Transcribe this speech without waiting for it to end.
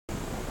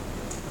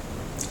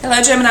Hello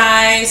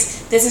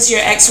Geminis, this is your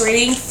X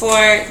reading for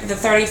the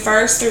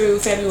 31st through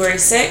February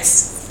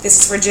 6th. This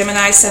is for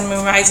Gemini, Sun,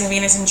 Moon, Rising,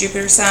 Venus, and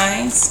Jupiter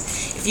signs.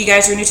 If you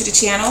guys are new to the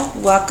channel,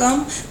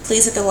 welcome.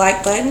 Please hit the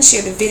like button,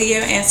 share the video,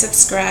 and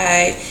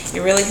subscribe.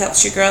 It really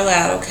helps your girl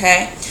out,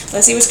 okay?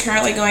 Let's see what's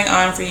currently going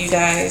on for you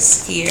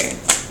guys here.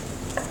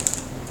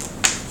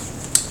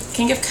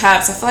 King of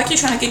Cups, I feel like you're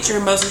trying to get your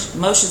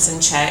emotions in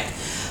check.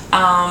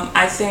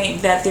 I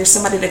think that there's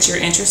somebody that you're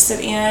interested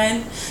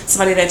in,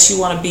 somebody that you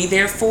want to be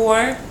there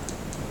for.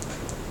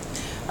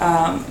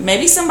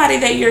 Maybe somebody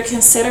that you're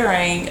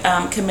considering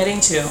committing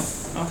to,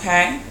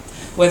 okay?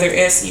 Whether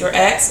it's your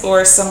ex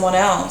or someone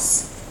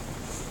else.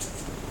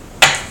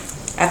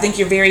 I think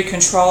you're very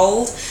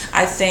controlled.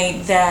 I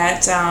think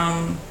that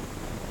I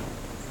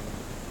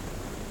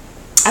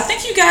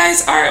think you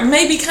guys are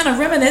maybe kind of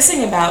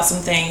reminiscing about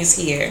some things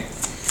here.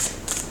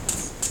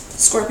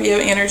 Scorpio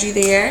energy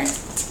there.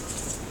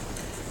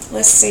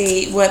 Let's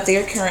see what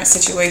their current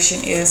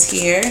situation is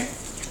here.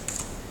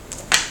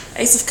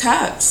 Ace of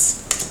Cups.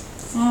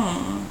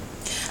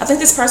 I think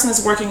this person is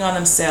working on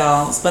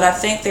themselves, but I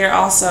think they're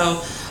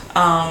also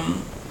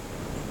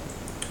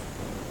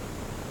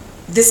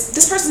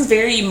this person's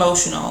very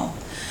emotional,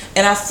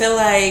 and I feel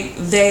like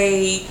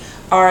they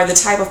are the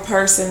type of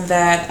person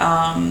that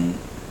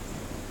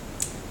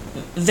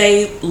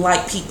they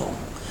like people.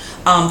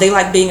 They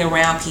like being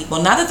around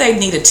people. Not that they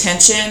need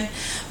attention,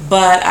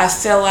 but I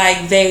feel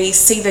like they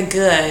see the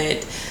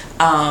good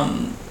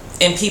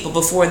in people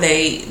before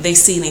they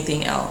see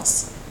anything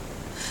else.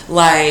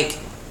 Like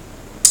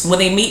when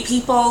they meet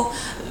people,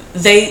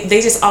 they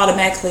just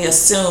automatically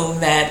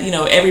assume that, you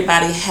know,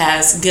 everybody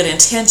has good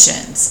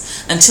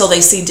intentions until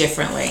they see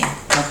differently.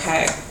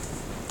 Okay,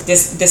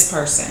 this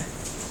person.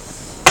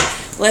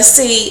 Let's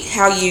see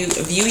how you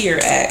view your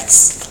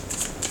ex.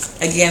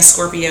 Again,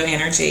 Scorpio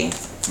energy.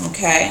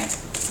 Okay,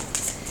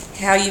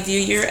 how you view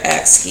your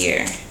ex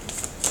here.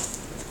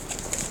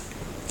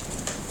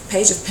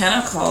 Page of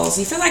Pentacles.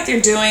 You feel like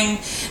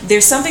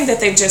there's something that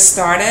they've just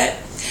started,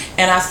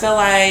 and I feel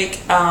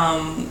like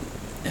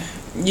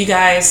you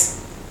guys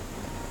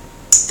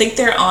think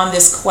they're on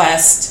this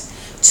quest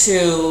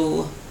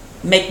to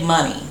make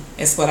money,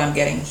 is what I'm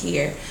getting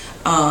here.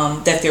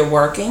 That they're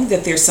working,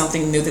 that there's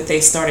something new that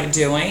they started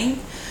doing,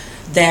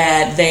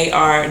 that they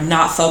are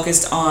not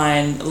focused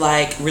on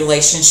like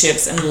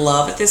relationships and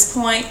love at this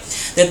point,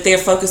 that they're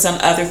focused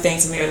on other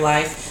things in their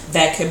life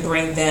that could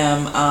bring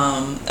them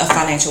a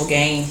financial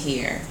gain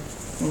here.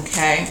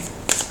 Okay,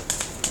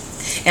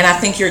 and I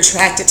think you're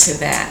attracted to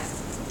that,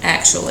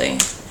 actually.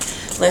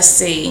 Let's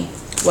see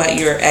what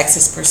your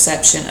ex's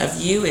perception of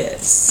you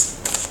is.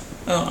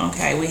 Oh,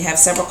 okay, we have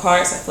several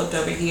cards I flipped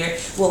over here.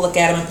 We'll look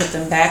at them and put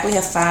them back. We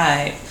have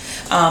 5.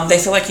 They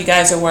feel like you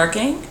guys are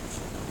working.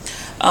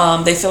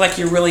 They feel like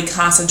you're really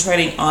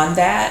concentrating on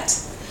that.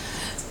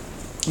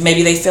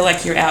 Maybe they feel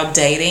like you're out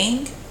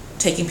dating,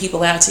 taking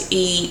people out to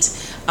eat,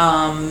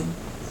 going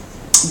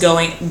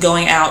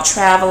out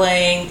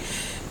traveling.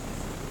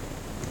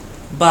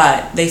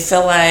 But they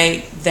feel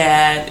like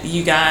that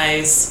you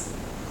guys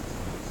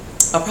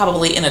are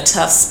probably in a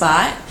tough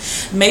spot.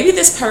 Maybe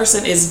this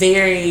person is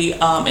very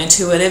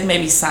intuitive,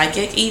 maybe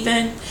psychic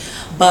even,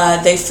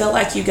 but they feel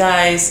like you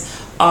guys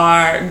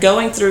are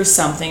going through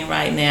something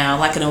right now,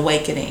 like an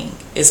awakening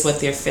is what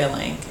they're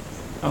feeling.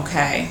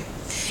 Okay,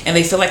 and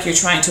they feel like you're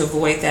trying to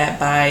avoid that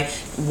by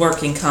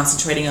working,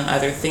 concentrating on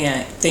other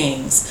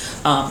things,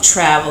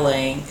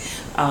 traveling,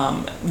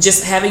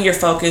 just having your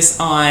focus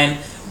on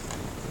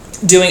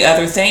doing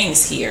other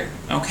things here.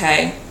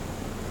 Okay,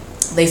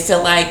 they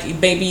feel like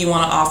maybe you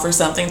want to offer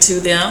something to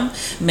them.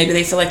 Maybe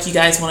they feel like you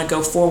guys want to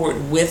go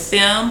forward with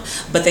them,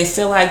 but they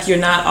feel like you're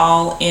not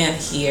all in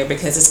here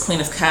because this Queen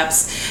of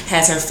Cups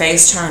has her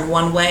face turned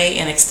one way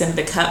and extended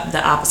the cup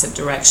the opposite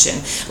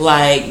direction.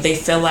 Like they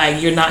feel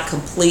like you're not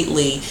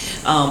completely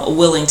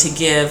willing to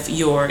give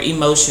your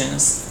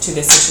emotions to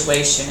this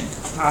situation,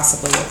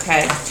 possibly.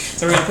 Okay,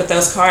 so we're going to put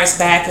those cards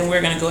back, and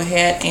we're going to go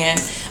ahead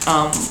and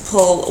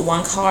pull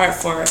one card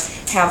for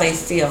how they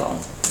feel.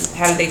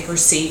 How do they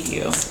perceive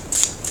you?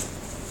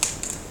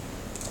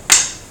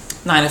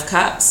 9 of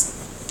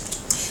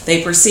Cups.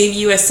 They perceive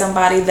you as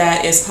somebody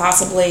that is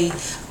possibly,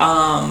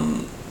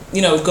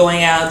 you know,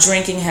 going out,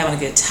 drinking, having a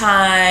good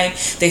time.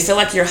 They feel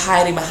like you're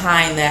hiding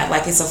behind that,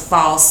 like it's a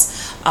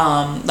false,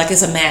 like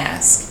it's a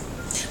mask.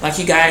 Like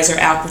you guys are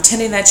out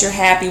pretending that you're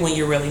happy when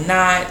you're really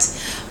not.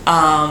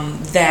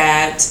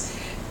 That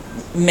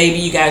maybe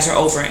you guys are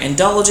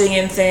overindulging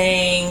in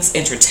things,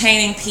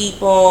 entertaining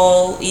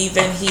people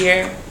even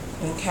here.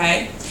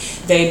 Okay,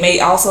 they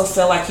may also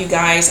feel like you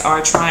guys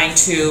are trying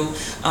to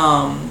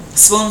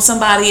swoon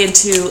somebody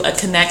into a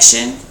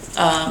connection,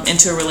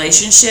 into a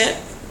relationship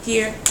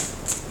here.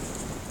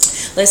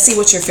 Let's see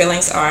what your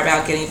feelings are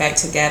about getting back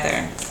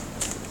together.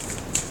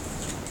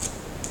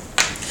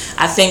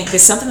 I think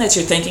there's something that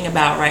you're thinking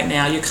about right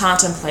now. You're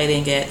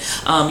contemplating it.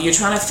 You're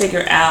trying to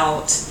figure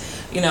out,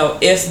 you know,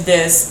 if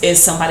this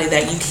is somebody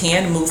that you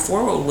can move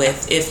forward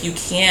with, if you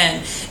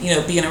can, you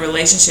know, be in a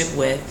relationship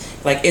with.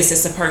 Like, is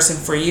this a person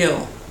for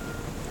you?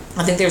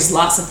 I think there's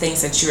lots of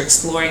things that you're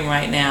exploring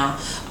right now,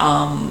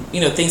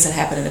 things that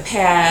happened in the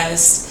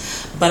past.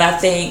 But I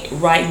think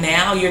right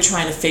now you're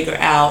trying to figure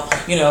out,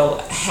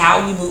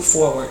 how you move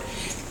forward.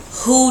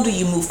 Who do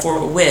you move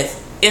forward with,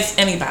 if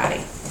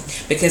anybody?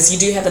 Because you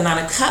do have the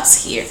Nine of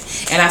Cups here.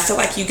 And I feel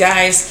like you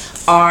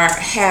guys are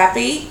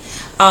happy,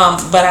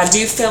 but I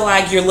do feel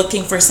like you're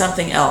looking for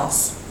something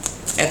else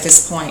at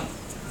this point.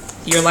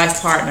 Your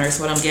life partner is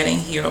what I'm getting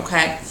here,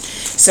 okay?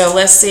 So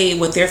let's see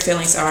what their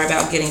feelings are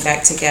about getting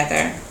back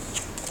together.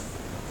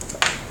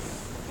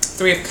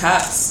 Three of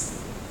Cups.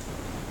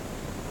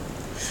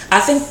 I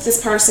think this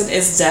person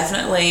is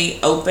definitely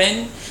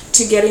open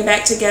to getting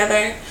back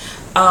together.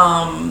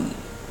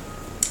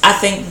 I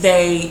think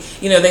they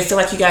feel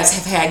like you guys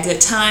have had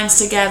good times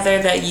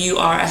together, that you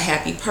are a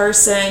happy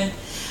person.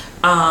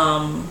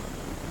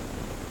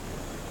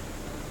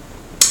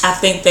 I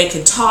think they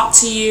can talk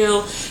to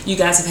you. You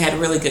guys have had a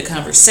really good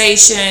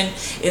conversation.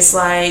 It's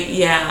like,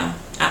 yeah,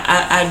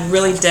 I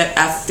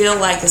feel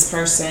like this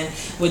person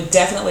would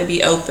definitely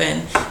be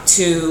open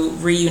to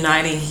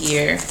reuniting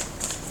here.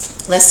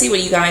 Let's see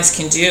what you guys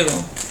can do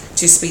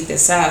to speed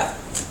this up.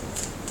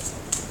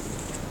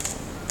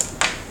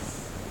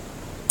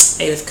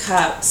 Eight of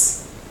Cups.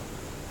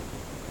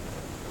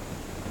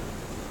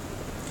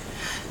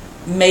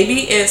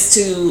 Maybe it's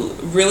to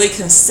really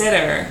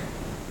consider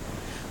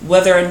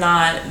whether or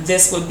not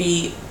this would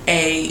be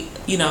a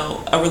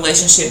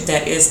relationship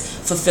that is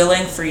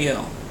fulfilling for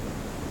you.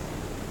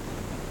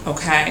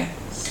 Okay.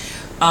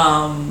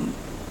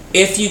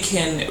 If you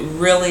can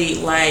really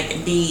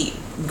be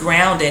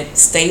grounded,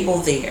 stable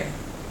there.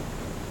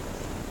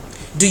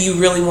 Do you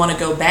really want to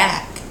go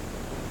back?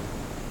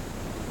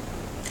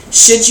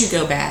 Should you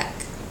go back?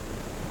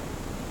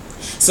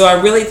 So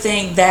I really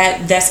think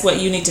that that's what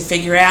you need to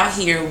figure out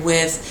here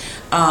with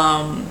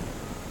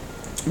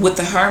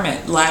the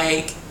Hermit.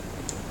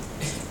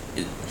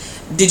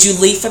 Did you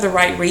leave for the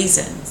right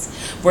reasons?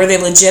 Were they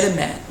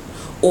legitimate?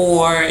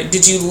 Or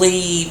did you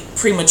leave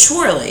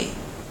prematurely?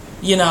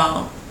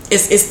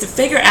 It's to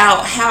figure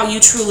out how you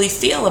truly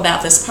feel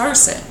about this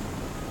person.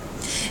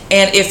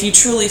 And if you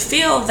truly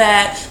feel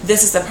that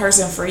this is the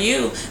person for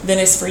you, then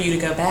it's for you to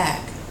go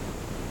back.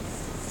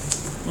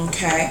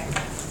 Okay?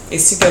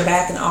 It's to go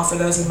back and offer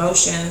those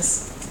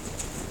emotions.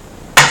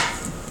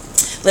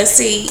 Let's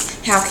see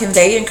how can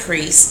they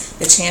increase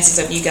the chances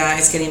of you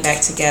guys getting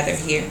back together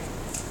here.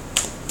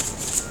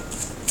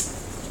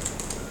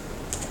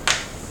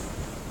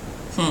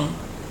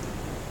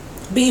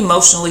 Be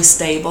emotionally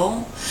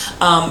stable.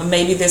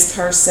 Maybe this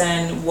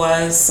person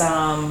was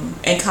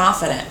and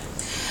confident.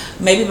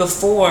 Maybe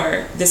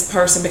before this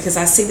person, because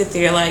I see that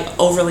they're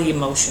overly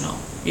emotional,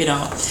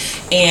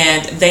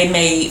 and they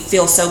may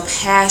feel so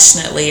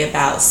passionately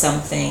about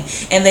something,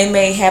 and they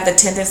may have the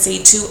tendency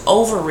to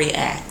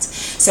overreact.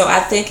 So I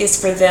think it's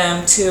for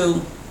them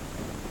to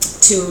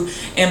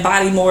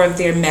embody more of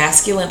their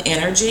masculine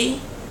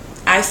energy,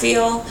 I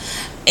feel,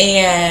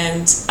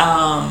 and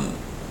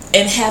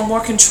have more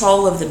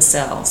control of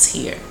themselves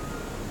here.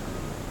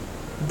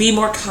 Be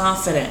more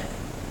confident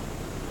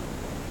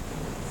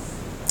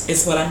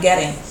is what I'm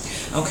getting.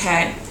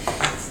 Okay.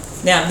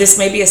 Now, this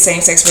may be a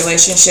same-sex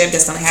relationship.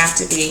 Doesn't have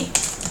to be.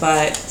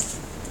 But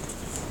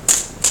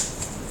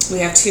we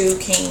have two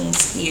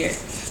kings here.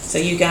 So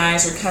you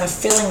guys are kind of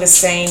feeling the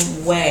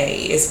same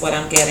way is what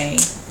I'm getting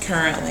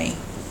currently.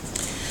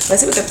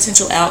 Let's see what the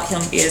potential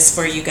outcome is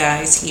for you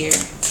guys here.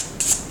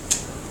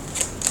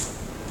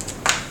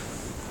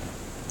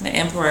 The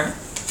Emperor.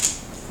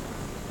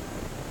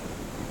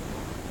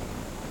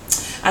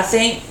 I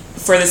think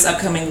for this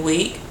upcoming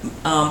week,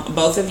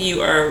 both of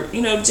you are,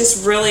 both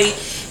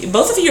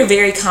of you are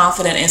very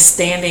confident in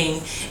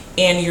standing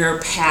in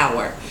your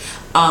power.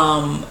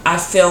 I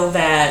feel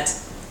that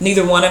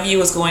neither one of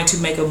you is going to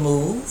make a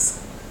move.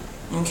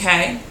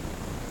 Okay.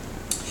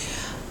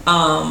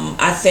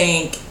 I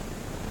think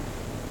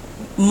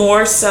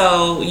more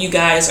so you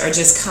guys are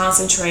just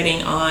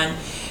concentrating on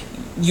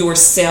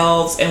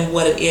yourselves and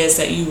what it is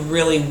that you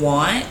really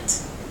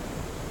want.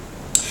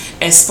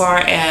 As far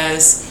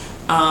as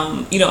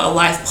a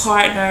life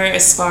partner,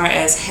 as far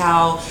as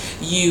how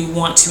you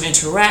want to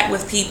interact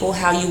with people,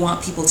 how you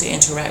want people to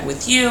interact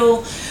with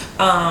you.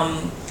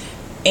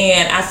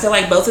 And I feel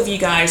like both of you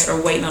guys are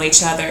waiting on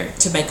each other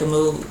to make a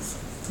move.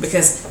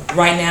 Because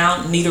right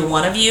now, neither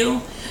one of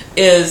you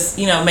is,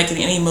 making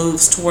any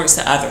moves towards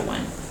the other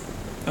one.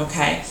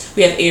 Okay?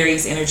 We have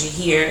Aries energy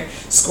here.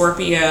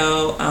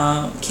 Scorpio,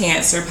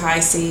 Cancer,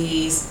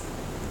 Pisces,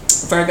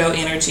 Virgo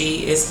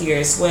energy is here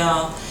as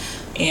well.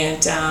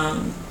 And,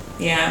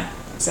 yeah.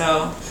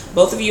 So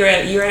both of you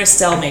you're at a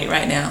stalemate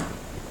right now.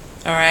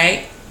 All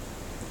right.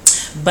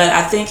 But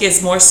I think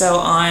it's more so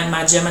on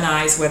my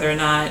Geminis whether or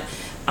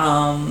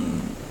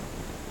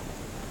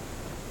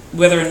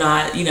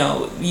not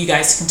you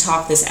guys can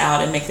talk this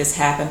out and make this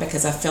happen,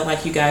 because I feel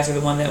like you guys are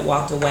the one that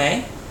walked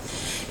away,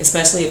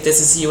 especially if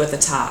this is you at the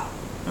top.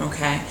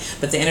 Okay.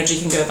 But the energy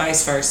can go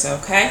vice versa.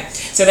 Okay.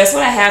 So that's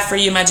what I have for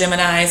you, my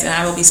Geminis, and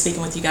I will be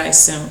speaking with you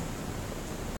guys soon.